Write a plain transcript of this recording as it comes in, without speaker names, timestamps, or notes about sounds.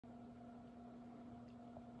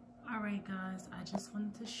Alright guys, I just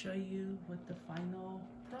wanted to show you what the final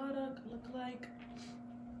product looked like.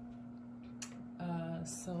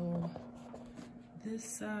 So this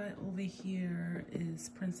side over here is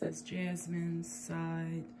Princess Jasmine's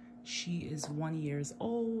side. She is 1 year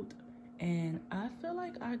old and I feel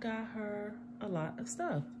like I got her a lot of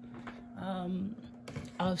stuff.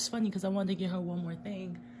 It's funny because I wanted to get her one more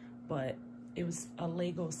thing, but it was a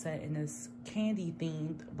Lego set and it's candy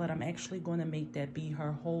themed, but I'm actually going to make that be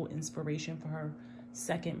her whole inspiration for her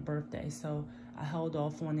second birthday. So I held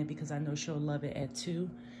off on it because I know she'll love it at 2.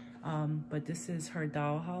 But this is her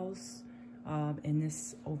dollhouse. And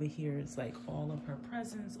this over here is like all of her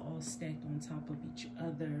presents all stacked on top of each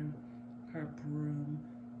other. Her broom.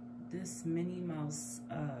 This Minnie Mouse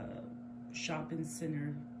shopping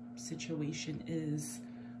center situation is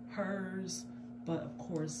hers, but of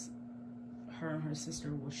course her and her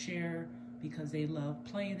sister will share because they love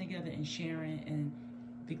playing together and sharing, and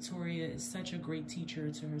Victoria is such a great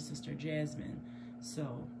teacher to her sister Jasmine,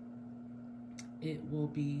 so it will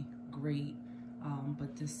be great.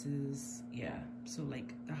 But this is, yeah, so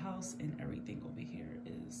like the house and everything over here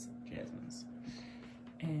is Jasmine's,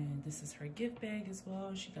 and this is her gift bag as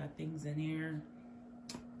well. She got things in there.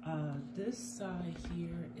 This side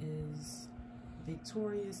here is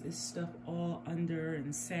Victoria's, is stuff all under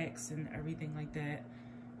and sacks and everything like that,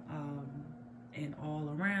 and all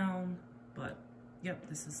around. But yep,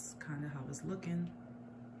 this is kind of how it's looking.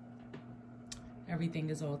 Everything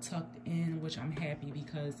is all tucked in, which I'm happy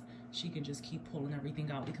because she can just keep pulling everything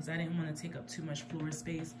out, because I didn't want to take up too much floor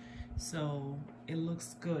space. So it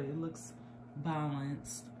looks good, it looks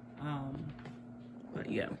balanced.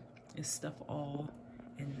 But yeah, it's stuff all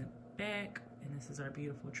in the back, and this is our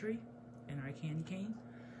beautiful tree and our candy cane.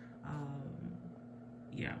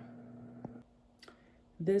 Yeah,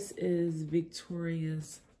 this is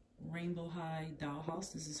Victoria's Rainbow High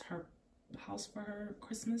dollhouse. This is her house for her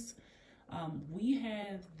Christmas. We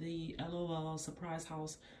have the LOL surprise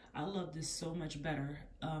house. I love this so much better.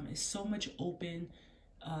 It's so much open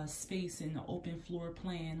space and the open floor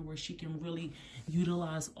plan where she can really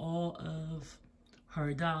utilize all of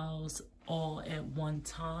her dolls all at one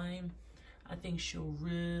time. I think she'll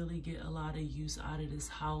really get a lot of use out of this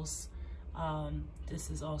house. This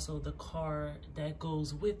is also the car that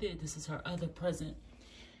goes with it. This is her other present.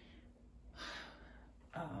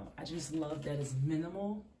 I just love that it's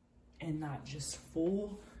minimal and not just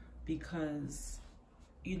full, because,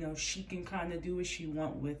 you know, she can kind of do what she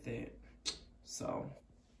want with it. So,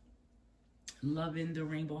 loving the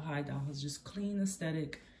Rainbow High dolls, just clean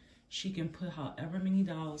aesthetic. She can put however many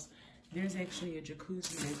dolls. There's actually a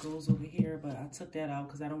jacuzzi that goes over here, but I took that out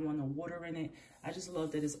because I don't want no water in it. I just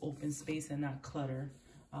love that it's open space and not clutter.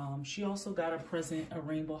 She also got a present, a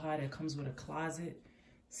Rainbow High that comes with a closet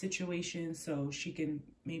situation, so she can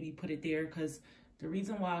maybe put it there, because the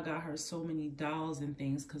reason why I got her so many dolls and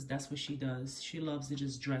things, because that's what she does. She loves to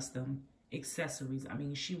just dress them. Accessories. I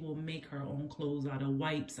mean, she will make her own clothes out of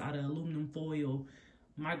wipes, out of aluminum foil.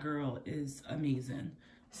 My girl is amazing.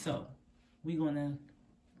 So we're going to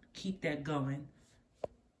keep that going.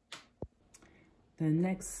 The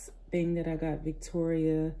next thing that I got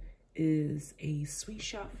Victoria is a sweet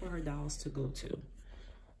shop for her dolls to go to.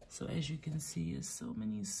 So as you can see, it's so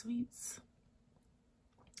many sweets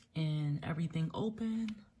and everything open.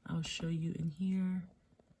 I'll show you in here.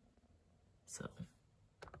 So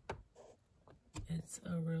it's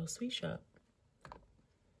a real sweet shop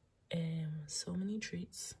and so many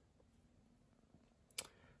treats,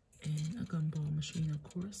 and a gumball machine, of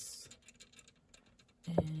course,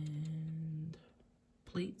 and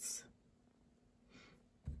plates,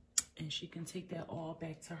 and she can take that all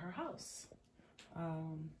back to her house.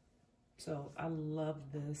 So I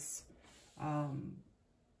love this.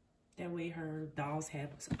 That way her dolls have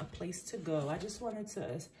a place to go. I just wanted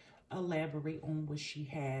to elaborate on what she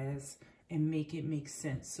has and make it make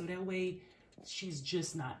sense. So that way she's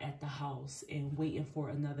just not at the house and waiting for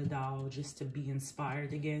another doll just to be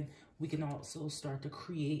inspired again. We can also start to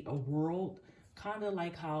create a world, kind of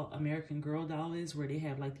like how American Girl doll is, where they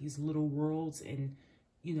have like these little worlds, and,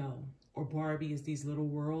 you know, or Barbie is these little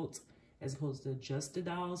worlds, as opposed to just the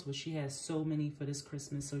dolls, but she has so many for this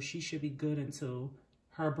Christmas, so she should be good until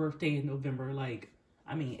her birthday in November. Like,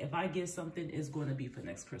 I mean, if I get something, it's going to be for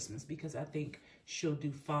next Christmas, because I think she'll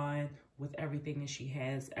do fine with everything that she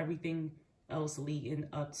has. Everything else leading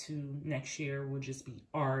up to next year will just be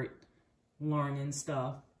art, learning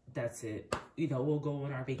stuff. That's it. You know, we'll go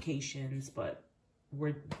on our vacations, but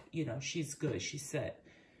we're, you know, she's good. She's set.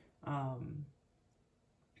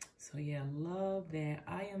 So yeah, love that.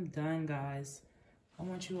 I am done, guys. I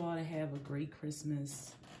want you all to have a great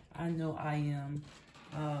Christmas. I know I am.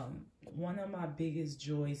 one of my biggest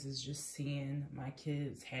joys is just seeing my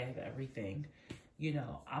kids have everything. You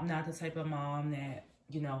know, I'm not the type of mom that,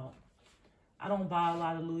 you know, I don't buy a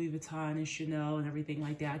lot of Louis Vuitton and Chanel and everything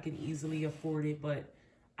like that. I can easily afford it, but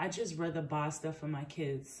I just rather buy stuff for my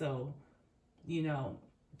kids. So, you know,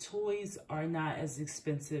 toys are not as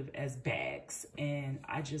expensive as bags. And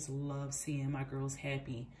I just love seeing my girls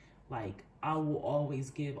happy. Like, I will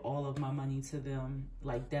always give all of my money to them.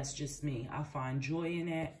 Like, that's just me. I find joy in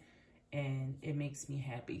that, and it makes me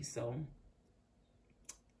happy. So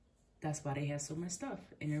that's why they have so much stuff,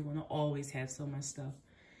 and they're gonna always have so much stuff.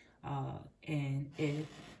 And if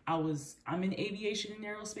I'm in aviation and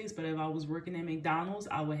aerospace, but if I was working at McDonald's,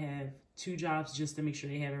 I would have 2 jobs just to make sure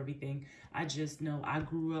they have everything. I just know I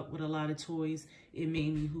grew up with a lot of toys. It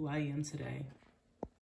made me who I am today.